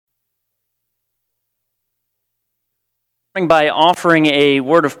By offering a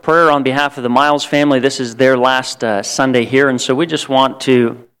word of prayer on behalf of the Miles family. This is their last Sunday here, and so we just want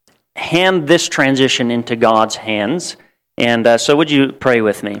to hand this transition into God's hands. And so would you pray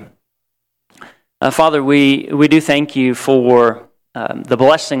with me? Father, we do thank you for the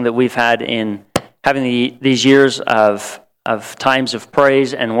blessing that we've had in having these years of times of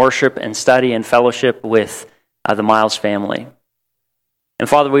praise and worship and study and fellowship with the Miles family. And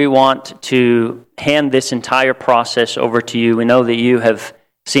Father, we want to hand this entire process over to you. We know that you have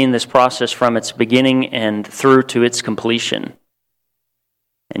seen this process from its beginning and through to its completion.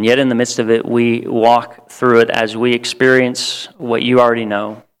 And yet in the midst of it, we walk through it as we experience what you already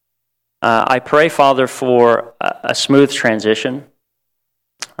know. I pray, Father, for a smooth transition.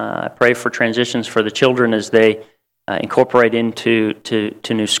 I pray for transitions for the children as they incorporate into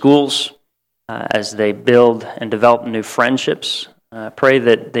new schools, as they build and develop new friendships. I pray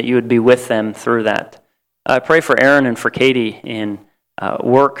that you would be with them through that. I pray for Aaron and for Katie in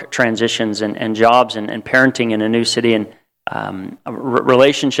work transitions and jobs and parenting in a new city and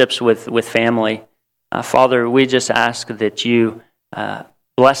relationships with family. Father, we just ask that you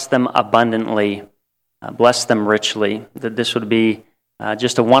bless them abundantly, bless them richly, that this would be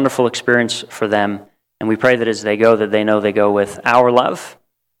just a wonderful experience for them. And we pray that as they go, that they know they go with our love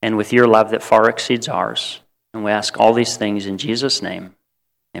and with your love that far exceeds ours. And we ask all these things in Jesus' name.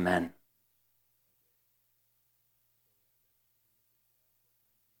 Amen.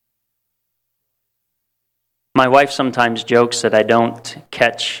 My wife sometimes jokes that I don't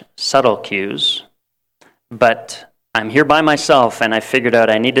catch subtle cues, but I'm here by myself and I figured out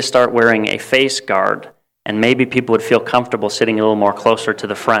I need to start wearing a face guard, and maybe people would feel comfortable sitting a little more closer to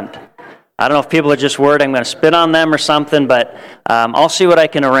the front. I don't know if people are just worried I'm going to spit on them or something, but I'll see what I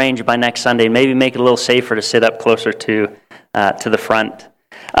can arrange by next Sunday. Maybe make it a little safer to sit up closer to the front.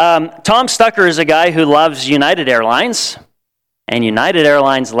 Tom Stucker is a guy who loves United Airlines, and United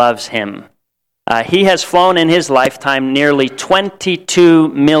Airlines loves him. He has flown in his lifetime nearly 22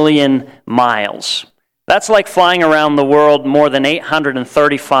 million miles. That's like flying around the world more than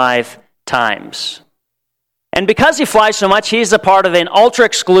 835 times. And because he flies so much, he's a part of an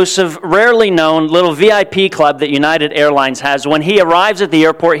ultra-exclusive, rarely known little VIP club that United Airlines has. When he arrives at the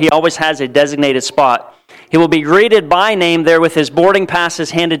airport, he always has a designated spot. He will be greeted by name there with his boarding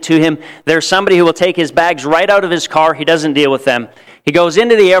passes handed to him. There's somebody who will take his bags right out of his car. He doesn't deal with them. He goes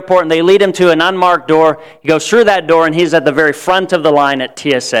into the airport and they lead him to an unmarked door. He goes through that door and he's at the very front of the line at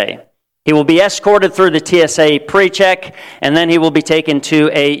TSA. He will be escorted through the TSA pre-check, and then he will be taken to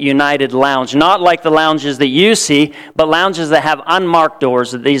a United lounge. Not like the lounges that you see, but lounges that have unmarked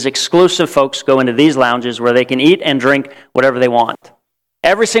doors. These exclusive folks go into these lounges where they can eat and drink whatever they want.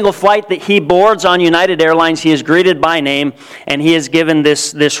 Every single flight that he boards on United Airlines, he is greeted by name, and he is given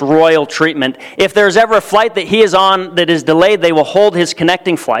this royal treatment. If there's ever a flight that he is on that is delayed, they will hold his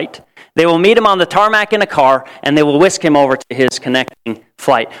connecting flight. They will meet him on the tarmac in a car, and they will whisk him over to his connecting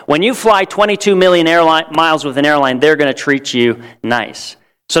flight. When you fly 22 million miles with an airline, they're going to treat you nice.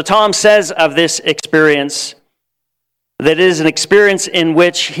 So Tom says of this experience that it is an experience in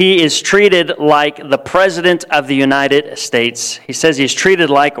which he is treated like the President of the United States. He says he is treated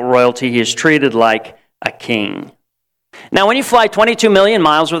like royalty. He is treated like a king. Now, when you fly 22 million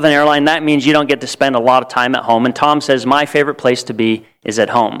miles with an airline, that means you don't get to spend a lot of time at home. And Tom says, my favorite place to be is at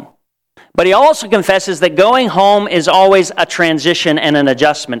home. But he also confesses that going home is always a transition and an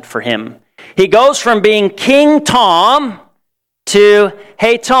adjustment for him. He goes from being King Tom to,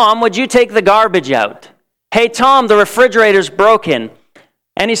 hey Tom, would you take the garbage out? Hey Tom, the refrigerator's broken.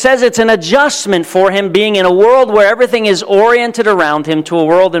 And he says it's an adjustment for him being in a world where everything is oriented around him to a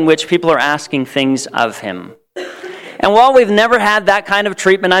world in which people are asking things of him. And while we've never had that kind of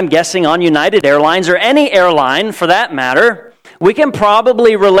treatment, I'm guessing, on United Airlines or any airline for that matter, we can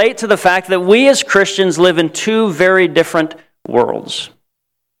probably relate to the fact that we as Christians live in two very different worlds.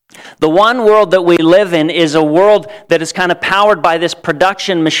 The one world that we live in is a world that is kind of powered by this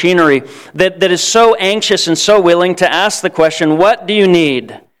production machinery that is so anxious and so willing to ask the question, what do you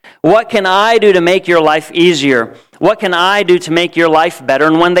need? What can I do to make your life easier? What can I do to make your life better?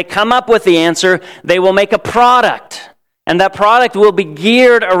 And when they come up with the answer, they will make a product. And that product will be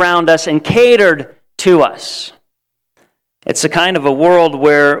geared around us and catered to us. It's a kind of a world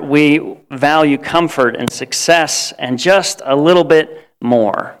where we value comfort and success and just a little bit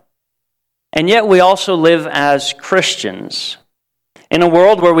more. And yet we also live as Christians in a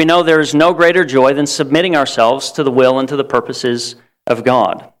world where we know there is no greater joy than submitting ourselves to the will and to the purposes of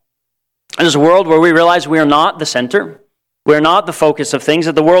God. It is a world where we realize we are not the center. We are not the focus of things,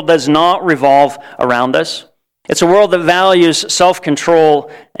 that the world does not revolve around us. It's a world that values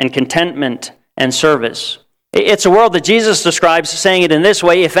self-control and contentment and service. It's a world that Jesus describes, saying it in this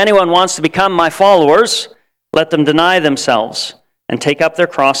way: if anyone wants to become my followers, let them deny themselves and take up their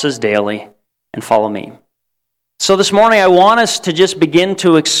crosses daily and follow me. So this morning I want us to just begin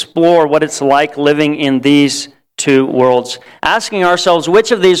to explore what it's like living in these two worlds, asking ourselves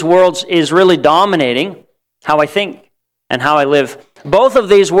which of these worlds is really dominating how I think and how I live. Both of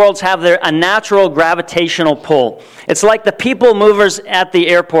these worlds have a natural gravitational pull. It's like the people movers at the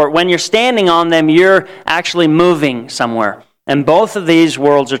airport. When you're standing on them, you're actually moving somewhere. And both of these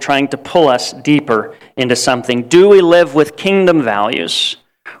worlds are trying to pull us deeper into something. Do we live with kingdom values,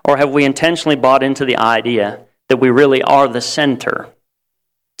 or have we intentionally bought into the idea that we really are the center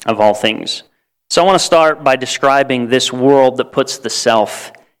of all things? So I want to start by describing this world that puts the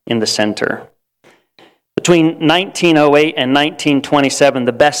self in the center. Between 1908 and 1927,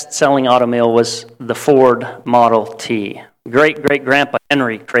 the best-selling automobile was the Ford Model T. Great-great-grandpa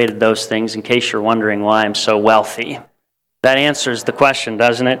Henry created those things, in case you're wondering why I'm so wealthy. That answers the question,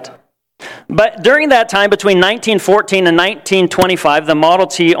 doesn't it? But during that time, between 1914 and 1925, the Model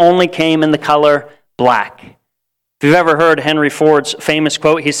T only came in the color black. If you've ever heard Henry Ford's famous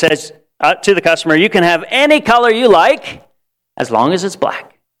quote, he says to the customer, "You can have any color you like as long as it's black."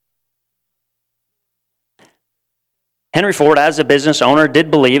 Henry Ford, as a business owner,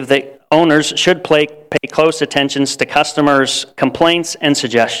 did believe that owners should pay close attention to customers' complaints and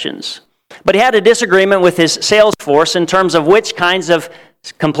suggestions. But he had a disagreement with his sales force in terms of which kinds of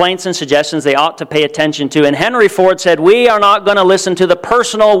complaints and suggestions they ought to pay attention to. And Henry Ford said, "We are not going to listen to the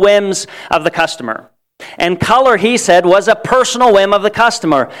personal whims of the customer." And color, he said, was a personal whim of the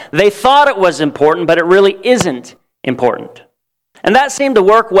customer. They thought it was important, but it really isn't important. And that seemed to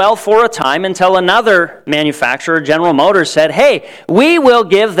work well for a time until another manufacturer, General Motors, said, "Hey, we will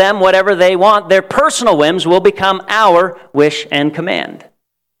give them whatever they want. Their personal whims will become our wish and command."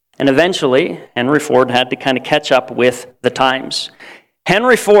 And eventually, Henry Ford had to kind of catch up with the times.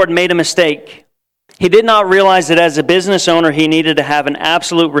 Henry Ford made a mistake. He did not realize that as a business owner, he needed to have an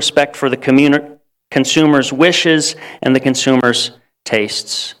absolute respect for the consumer's wishes and the consumer's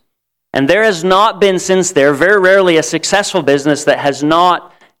tastes. And there has not been since there, very rarely, a successful business that has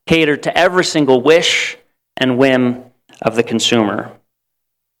not catered to every single wish and whim of the consumer.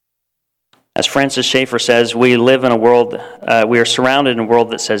 As Francis Schaeffer says, we live in a world, we are surrounded in a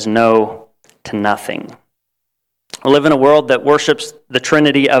world that says no to nothing. We live in a world that worships the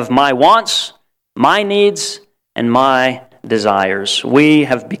trinity of my wants, my needs, and my desires. We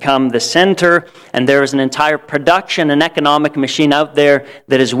have become the center, and there is an entire production and economic machine out there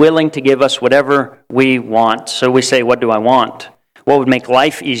that is willing to give us whatever we want. So we say, what do I want? What would make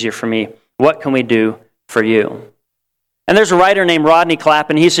life easier for me? What can we do for you? And there's a writer named Rodney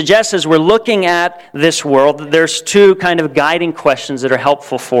Clapp, and he suggests as we're looking at this world, that there's two kind of guiding questions that are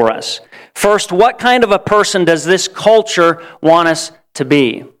helpful for us. First, what kind of a person does this culture want us to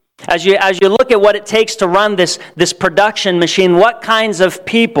be? As you look at what it takes to run this production machine, what kinds of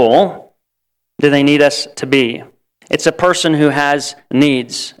people do they need us to be? It's a person who has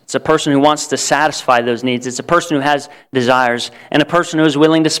needs. It's a person who wants to satisfy those needs. It's a person who has desires, and a person who is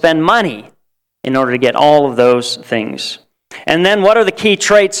willing to spend money in order to get all of those things. And then what are the key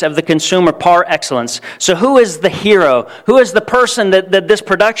traits of the consumer par excellence? So who is the hero? Who is the person that this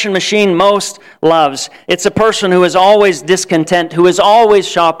production machine most loves? It's a person who is always discontent, who is always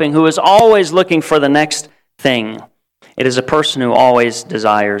shopping, who is always looking for the next thing. It is a person who always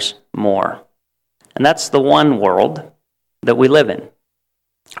desires more. And that's the one world that we live in.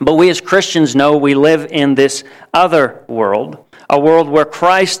 But we as Christians know we live in this other world, a world where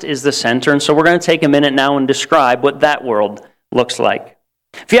Christ is the center. And so we're going to take a minute now and describe what that world looks like.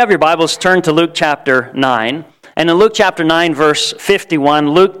 If you have your Bibles, turn to Luke chapter 9. And in Luke chapter 9, verse 51,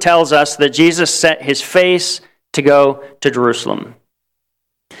 Luke tells us that Jesus set his face to go to Jerusalem.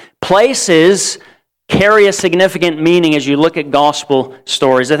 Places carry a significant meaning as you look at gospel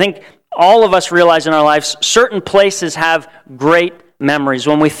stories. I think all of us realize in our lives certain places have great memories.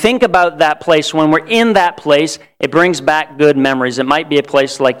 When we think about that place, when we're in that place, it brings back good memories. It might be a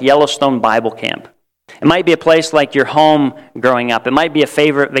place like Yellowstone Bible Camp. It might be a place like your home growing up. It might be a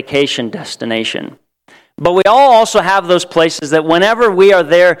favorite vacation destination. But we all also have those places that whenever we are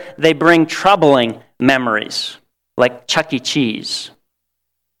there, they bring troubling memories, like Chuck E. Cheese,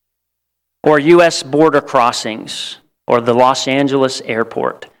 or U.S. border crossings, or the Los Angeles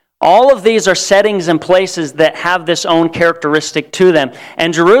airport. All of these are settings and places that have this own characteristic to them.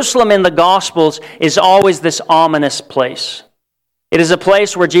 And Jerusalem in the Gospels is always this ominous place. It is a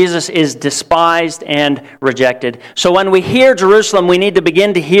place where Jesus is despised and rejected. So when we hear Jerusalem, we need to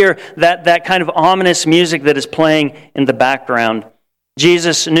begin to hear that kind of ominous music that is playing in the background.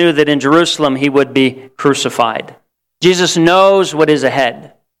 Jesus knew that in Jerusalem he would be crucified. Jesus knows what is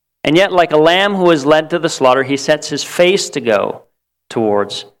ahead. And yet, like a lamb who is led to the slaughter, he sets his face to go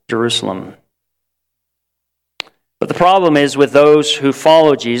towards Jerusalem. But the problem is with those who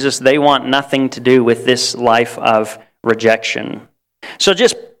follow Jesus, they want nothing to do with this life of rejection. So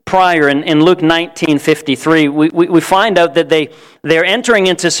just prior, in Luke 19:53, we find out that they're entering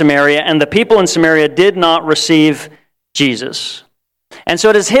into Samaria, and the people in Samaria did not receive Jesus. And so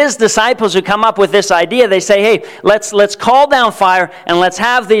it is his disciples who come up with this idea. They say, hey, let's call down fire and let's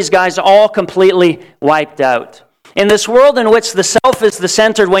have these guys all completely wiped out. In this world in which the self is the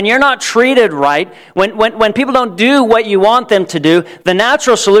center, when you're not treated right, when people don't do what you want them to do, the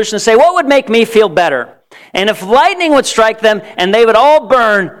natural solution is to say, what would make me feel better? And if lightning would strike them and they would all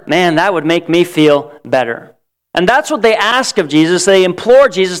burn, man, that would make me feel better. And that's what they ask of Jesus. They implore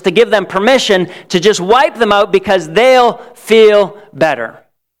Jesus to give them permission to just wipe them out because they'll feel better.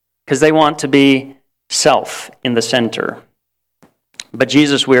 Because they want to be self in the center. But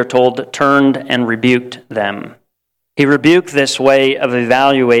Jesus, we are told, turned and rebuked them. He rebuked this way of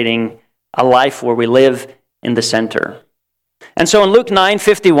evaluating a life where we live in the center. And so in Luke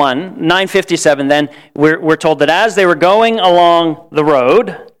 9:57, then, we're told that as they were going along the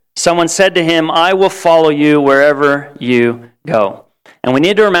road, someone said to him, I will follow you wherever you go. And we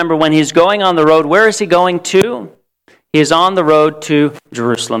need to remember when he's going on the road, where is he going to? He is on the road to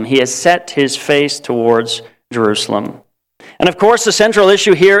Jerusalem. He has set his face towards Jerusalem. And of course, the central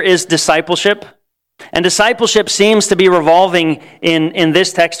issue here is discipleship. And discipleship seems to be revolving in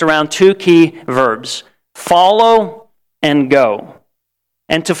this text around two key verbs, follow and go.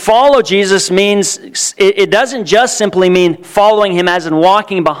 And to follow Jesus means, it doesn't just simply mean following him as in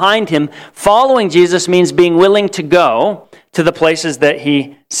walking behind him. Following Jesus means being willing to go to the places that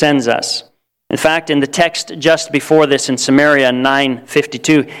he sends us. In fact, in the text just before this in Samaria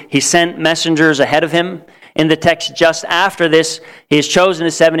 9:52, he sent messengers ahead of him. In the text just after this, he has chosen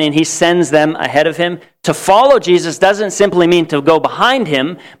his 70 and he sends them ahead of him. To follow Jesus doesn't simply mean to go behind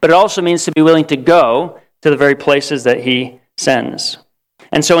him, but it also means to be willing to go to the very places that he sends.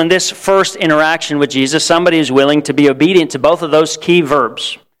 And so in this first interaction with Jesus, somebody is willing to be obedient to both of those key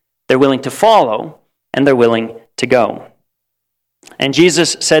verbs. They're willing to follow and they're willing to go. And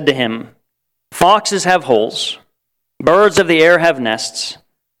Jesus said to him, foxes have holes, birds of the air have nests,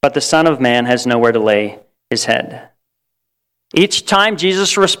 but the Son of Man has nowhere to lay his head. Each time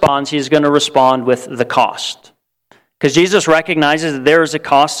Jesus responds, he's going to respond with the cost. Because Jesus recognizes that there is a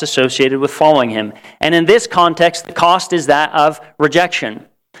cost associated with following him. And in this context, the cost is that of rejection.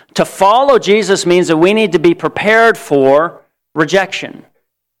 To follow Jesus means that we need to be prepared for rejection.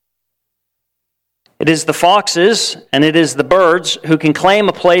 It is the foxes and it is the birds who can claim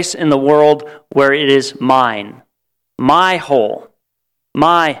a place in the world where it is mine, my hole,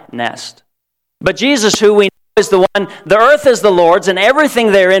 my nest. But Jesus, who we know is the one, the earth is the Lord's and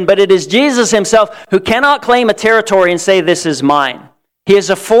everything therein, but it is Jesus himself who cannot claim a territory and say, this is mine. He is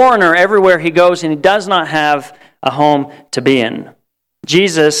a foreigner everywhere he goes and he does not have a home to be in.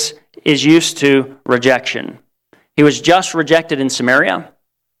 Jesus is used to rejection. He was just rejected in Samaria.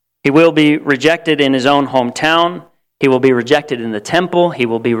 He will be rejected in his own hometown. He will be rejected in the temple. He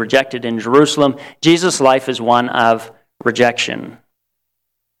will be rejected in Jerusalem. Jesus' life is one of rejection.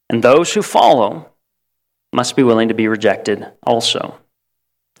 And those who follow must be willing to be rejected also.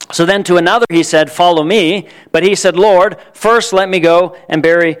 So then to another he said, follow me. But he said, Lord, first let me go and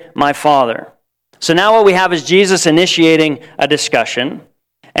bury my father. So now what we have is Jesus initiating a discussion.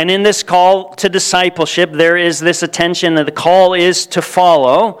 And in this call to discipleship, there is this attention that the call is to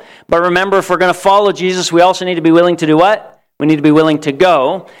follow. But remember, if we're going to follow Jesus, we also need to be willing to do what? We need to be willing to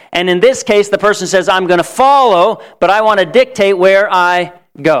go. And in this case, the person says, I'm going to follow, but I want to dictate where I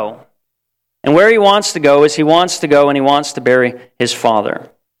go. And where he wants to go is he wants to go and he wants to bury his father.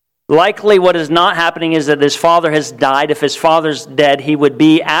 Likely what is not happening is that his father has died. If his father's dead, he would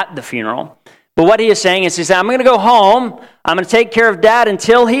be at the funeral. But what he is saying is, he said, I'm going to go home. I'm going to take care of Dad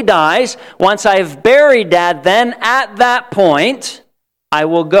until he dies. Once I have buried Dad, then at that point, I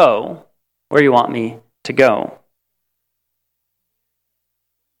will go where you want me to go.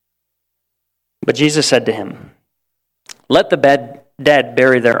 But Jesus said to him, let the dead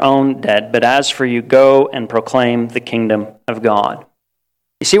bury their own dead, but as for you, go and proclaim the kingdom of God.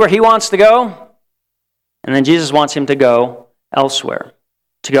 You see where he wants to go? And then Jesus wants him to go elsewhere,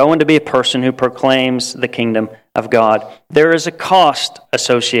 to go and to be a person who proclaims the kingdom of God. There is a cost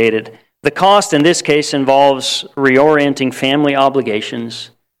associated. The cost in this case involves reorienting family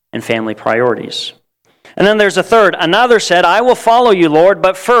obligations and family priorities. And then there's a third. Another said, I will follow you, Lord,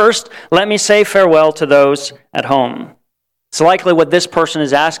 but first let me say farewell to those at home. It's likely what this person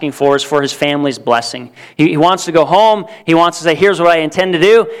is asking for is for his family's blessing. He wants to go home. He wants to say, here's what I intend to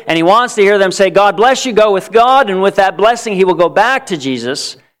do. And he wants to hear them say, God bless you, go with God. And with that blessing, he will go back to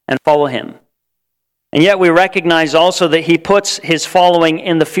Jesus and follow him. And yet we recognize also that he puts his following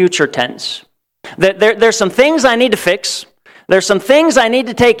in the future tense. There's some things I need to fix. There's some things I need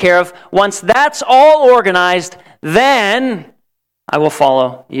to take care of. Once that's all organized, then I will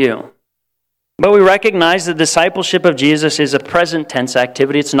follow you. But we recognize the discipleship of Jesus is a present tense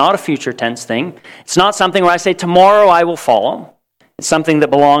activity. It's not a future tense thing. It's not something where I say, tomorrow I will follow. It's something that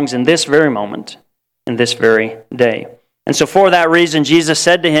belongs in this very moment, in this very day. And so for that reason, Jesus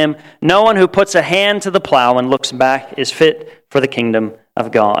said to him, no one who puts a hand to the plow and looks back is fit for the kingdom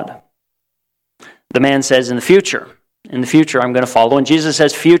of God. The man says, in the future I'm going to follow. And Jesus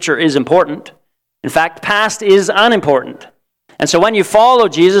says future is important. In fact, past is unimportant. And so when you follow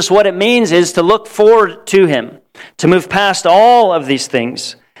Jesus, what it means is to look forward to him, to move past all of these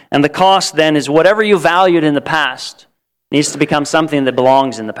things. And the cost then is whatever you valued in the past needs to become something that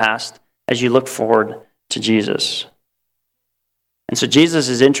belongs in the past as you look forward to Jesus. And so Jesus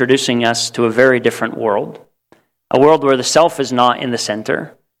is introducing us to a very different world, a world where the self is not in the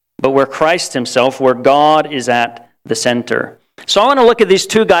center, but where Christ himself, where God is at the center. So I want to look at these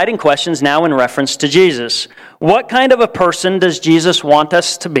two guiding questions now in reference to Jesus. What kind of a person does Jesus want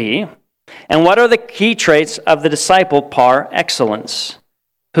us to be? And what are the key traits of the disciple par excellence?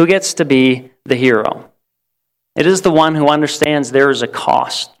 Who gets to be the hero? It is the one who understands there is a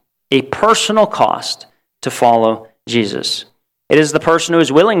cost, a personal cost to follow Jesus. It is the person who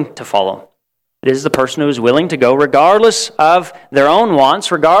is willing to follow. It is the person who is willing to go regardless of their own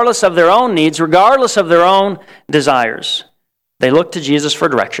wants, regardless of their own needs, regardless of their own desires. They look to Jesus for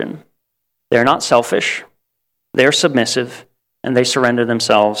direction. They're not selfish. They're submissive, and they surrender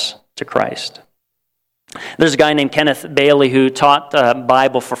themselves to Christ. There's a guy named Kenneth Bailey who taught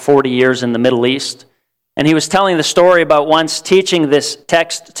Bible for 40 years in the Middle East. And he was telling the story about once teaching this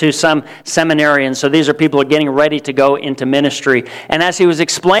text to some seminarians. So these are people who are getting ready to go into ministry. And as he was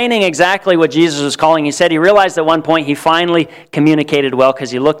explaining exactly what Jesus was calling, he said he realized at one point he finally communicated well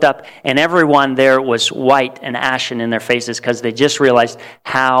because he looked up and everyone there was white and ashen in their faces because they just realized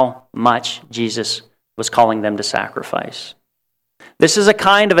how much Jesus was calling them to sacrifice. This is a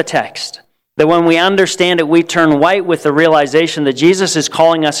kind of a text that when we understand it, we turn white with the realization that Jesus is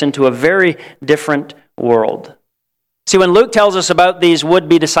calling us into a very different world. See, when Luke tells us about these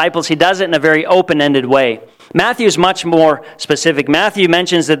would-be disciples, he does it in a very open-ended way. Matthew is much more specific. Matthew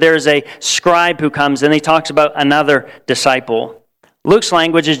mentions that there's a scribe who comes, and he talks about another disciple. Luke's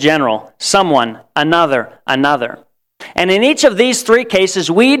language is general. Someone, another. And in each of these three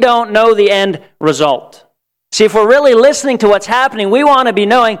cases, we don't know the end result. See, if we're really listening to what's happening, we want to be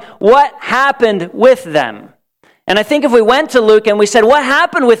knowing what happened with them. And I think if we went to Luke and we said, what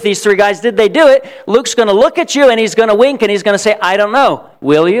happened with these three guys? Did they do it? Luke's going to look at you and he's going to wink and he's going to say, I don't know.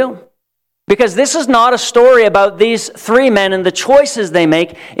 Will you? Because this is not a story about these three men and the choices they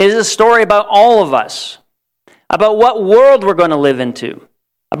make. It is a story about all of us, about what world we're going to live into,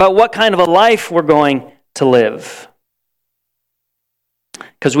 about what kind of a life we're going to live.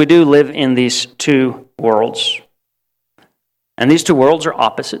 Because we do live in these two worlds. And these two worlds are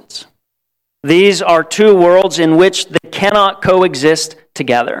opposites. These are two worlds in which they cannot coexist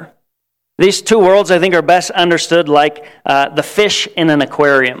together. These two worlds, I think, are best understood like the fish in an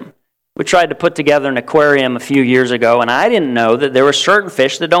aquarium. We tried to put together an aquarium a few years ago, and I didn't know that there were certain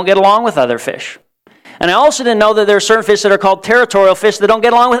fish that don't get along with other fish. And I also didn't know that there are certain fish that are called territorial fish that don't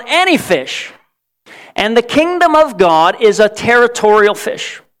get along with any fish. And the kingdom of God is a territorial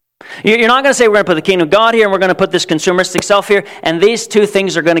fish. You're not going to say we're going to put the kingdom of God here and we're going to put this consumeristic self here, and these two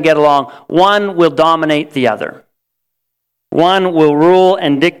things are going to get along. One will dominate the other. One will rule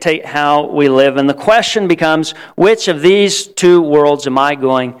and dictate how we live. And the question becomes, which of these two worlds am I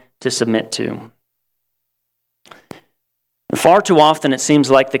going to submit to? And far too often it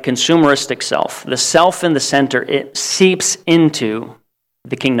seems like the consumeristic self, the self in the center, it seeps into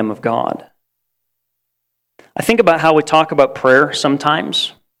the kingdom of God. I think about how we talk about prayer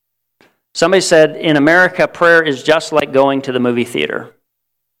sometimes. Somebody said, in America, prayer is just like going to the movie theater.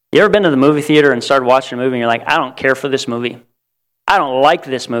 You ever been to the movie theater and started watching a movie and you're like, I don't care for this movie. I don't like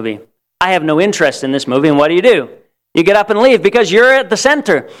this movie. I have no interest in this movie. And what do? You get up and leave because you're at the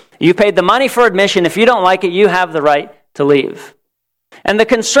center. You paid the money for admission. If you don't like it, you have the right to leave. And the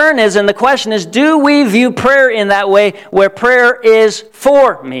concern is, and the question is, do we view prayer in that way where prayer is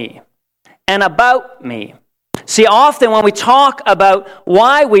for me and about me? See, often when we talk about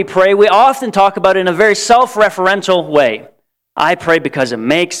why we pray, we often talk about it in a very self-referential way. I pray because it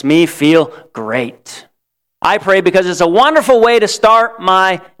makes me feel great. I pray because it's a wonderful way to start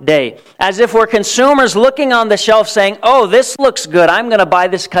my day. As if we're consumers looking on the shelf saying, oh, this looks good. I'm going to buy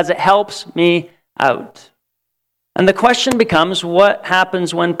this because it helps me out. And the question becomes, what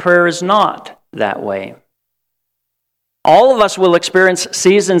happens when prayer is not that way? All of us will experience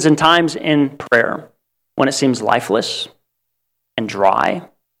seasons and times in prayer when it seems lifeless and dry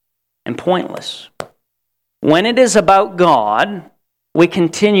and pointless. When it is about God, we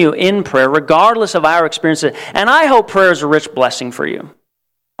continue in prayer regardless of our experiences. And I hope prayer is a rich blessing for you.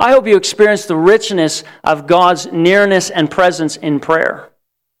 I hope you experience the richness of God's nearness and presence in prayer.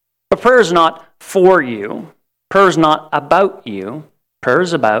 But prayer is not for you. Prayer is not about you. Prayer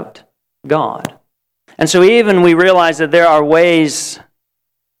is about God. And so even we realize that there are ways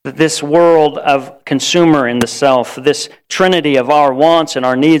that this world of consumer in the self, this trinity of our wants and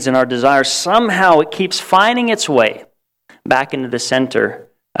our needs and our desires, somehow it keeps finding its way back into the center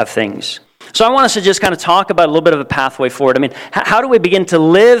of things. So I want us to just kind of talk about a little bit of a pathway forward. I mean, how do we begin to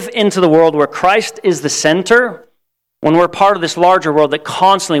live into the world where Christ is the center when we're part of this larger world that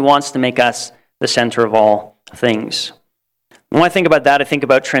constantly wants to make us the center of all things? When I think about that, I think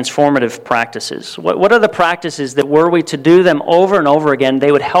about transformative practices. What are the practices that were we to do them over and over again,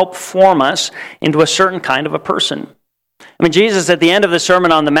 they would help form us into a certain kind of a person? I mean, Jesus at the end of the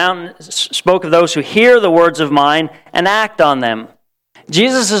Sermon on the Mount spoke of those who hear the words of mine and act on them.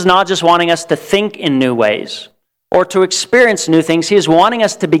 Jesus is not just wanting us to think in new ways or to experience new things. He is wanting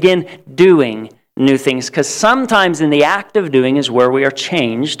us to begin doing new things, because sometimes in the act of doing is where we are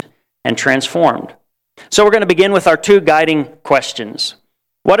changed and transformed. So we're going to begin with our two guiding questions.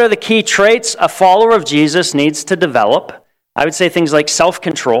 What are the key traits a follower of Jesus needs to develop? I would say things like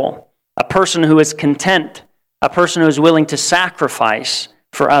self-control, a person who is content, a person who is willing to sacrifice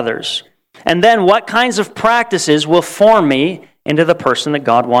for others. And then what kinds of practices will form me into the person that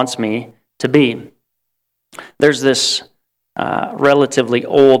God wants me to be? There's this relatively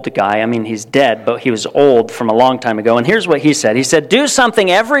old guy. I mean, he's dead, but he was old from a long time ago. And here's what he said. He said, do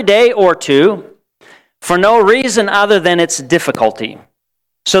something every day or two for no reason other than its difficulty,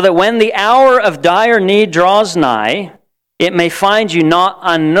 so that when the hour of dire need draws nigh, it may find you not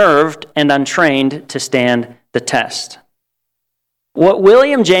unnerved and untrained to stand the test. What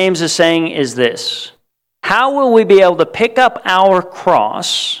William James is saying is this: how will we be able to pick up our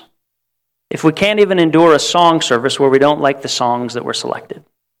cross if we can't even endure a song service where we don't like the songs that were selected?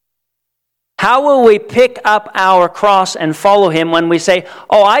 How will we pick up our cross and follow him when we say,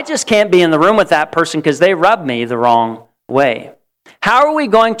 oh, I just can't be in the room with that person because they rub me the wrong way? How are we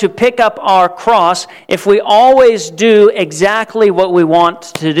going to pick up our cross if we always do exactly what we want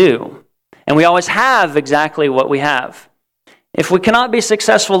to do? And we always have exactly what we have. If we cannot be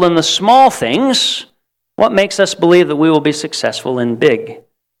successful in the small things, what makes us believe that we will be successful in big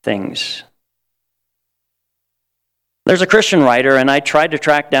things? There's a Christian writer, and I tried to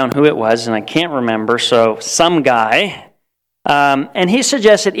track down who it was, and I can't remember, so some guy. And he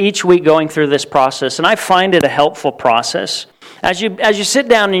suggested each week going through this process, and I find it a helpful process. As you sit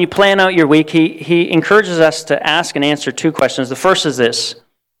down and you plan out your week, he encourages us to ask and answer two questions. The first is this: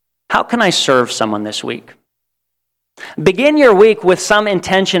 how can I serve someone this week? Begin your week with some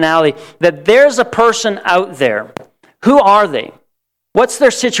intentionality that there's a person out there. Who are they? What's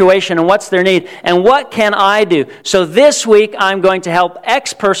their situation and what's their need? And what can I do? So this week I'm going to help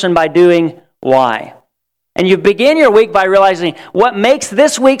X person by doing Y. And you begin your week by realizing what makes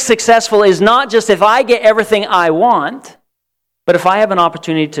this week successful is not just if I get everything I want, but if I have an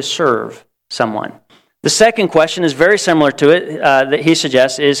opportunity to serve someone. The second question is very similar to it that he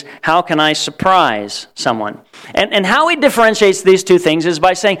suggests is, how can I surprise someone? And how he differentiates these two things is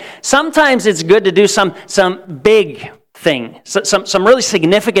by saying sometimes it's good to do some big thing, some really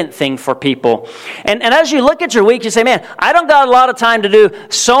significant thing for people. And as you look at your week, you say, man, I don't got a lot of time to do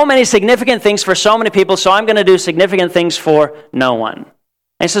so many significant things for so many people, so I'm going to do significant things for no one.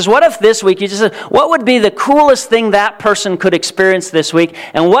 And he says, what if this week, you just said, what would be the coolest thing that person could experience this week?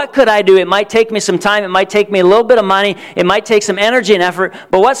 And what could I do? It might take me some time. It might take me a little bit of money. It might take some energy and effort.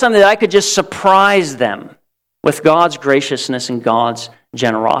 But what's something that I could just surprise them with God's graciousness and God's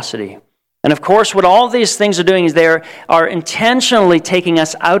generosity? And of course, what all these things are doing is they are intentionally taking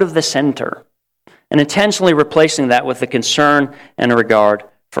us out of the center and intentionally replacing that with a concern and a regard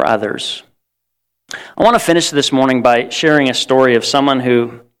for others. I want to finish this morning by sharing a story of someone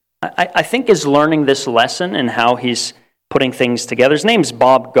who I think is learning this lesson and how he's putting things together. His name's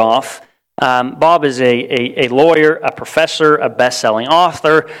Bob Goff. Bob is a lawyer, a professor, a best-selling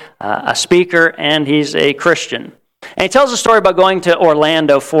author, a speaker, and he's a Christian. And he tells a story about going to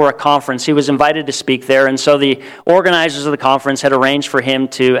Orlando for a conference. He was invited to speak there, and so the organizers of the conference had arranged for him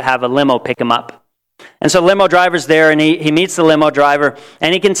to have a limo pick him up. And so the limo driver's there, and he meets the limo driver,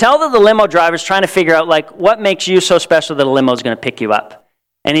 and he can tell that the limo driver's trying to figure out, like, what makes you so special that a limo's going to pick you up?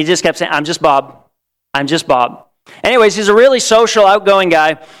 And he just kept saying, I'm just Bob. I'm just Bob. Anyways, he's a really social, outgoing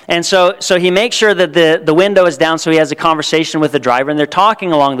guy, and so he makes sure that the window is down so he has a conversation with the driver, and they're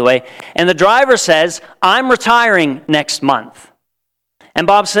talking along the way, and the driver says, I'm retiring next month. And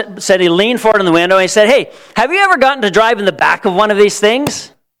Bob said he leaned forward in the window, and he said, hey, have you ever gotten to drive in the back of one of these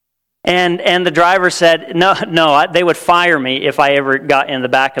things? And the driver said, no, they would fire me if I ever got in the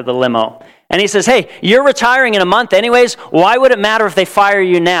back of the limo. And he says, hey, you're retiring in a month anyways. Why would it matter if they fire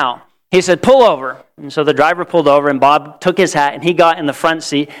you now? He said, pull over. And so the driver pulled over, and Bob took his hat, and he got in the front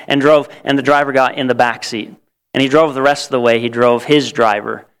seat and drove, and the driver got in the back seat. And he drove the rest of the way. He drove his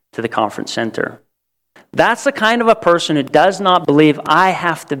driver to the conference center. That's the kind of a person who does not believe I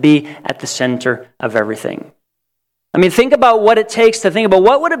have to be at the center of everything. I mean, think about what it takes to think about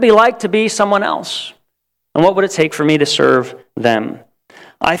what would it be like to be someone else? And what would it take for me to serve them?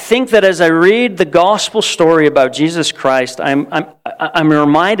 I think that as I read the gospel story about Jesus Christ, I'm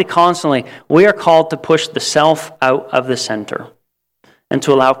reminded constantly we are called to push the self out of the center and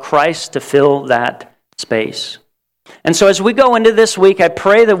to allow Christ to fill that space. And so as we go into this week, I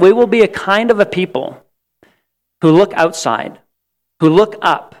pray that we will be a kind of a people who look outside, who look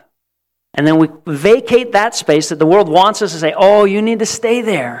up, and then we vacate that space that the world wants us to say, oh, you need to stay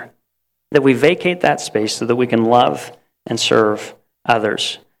there. That we vacate that space so that we can love and serve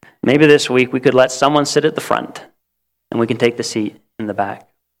others. Maybe this week we could let someone sit at the front and we can take the seat in the back.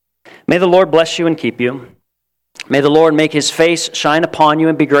 May the Lord bless you and keep you. May the Lord make his face shine upon you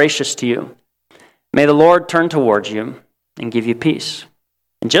and be gracious to you. May the Lord turn towards you and give you peace.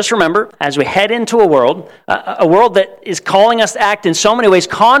 And just remember, as we head into a world that is calling us to act in so many ways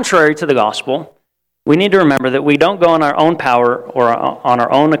contrary to the gospel, we need to remember that we don't go on our own power or on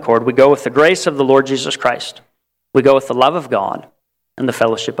our own accord. We go with the grace of the Lord Jesus Christ. We go with the love of God and the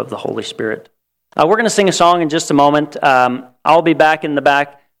fellowship of the Holy Spirit. We're going to sing a song in just a moment. I'll be back in the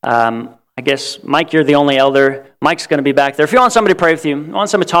back. I guess, Mike, you're the only elder. Mike's going to be back there. If you want somebody to pray with you, want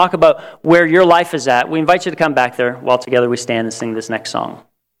somebody to talk about where your life is at, we invite you to come back there while together we stand and sing this next song.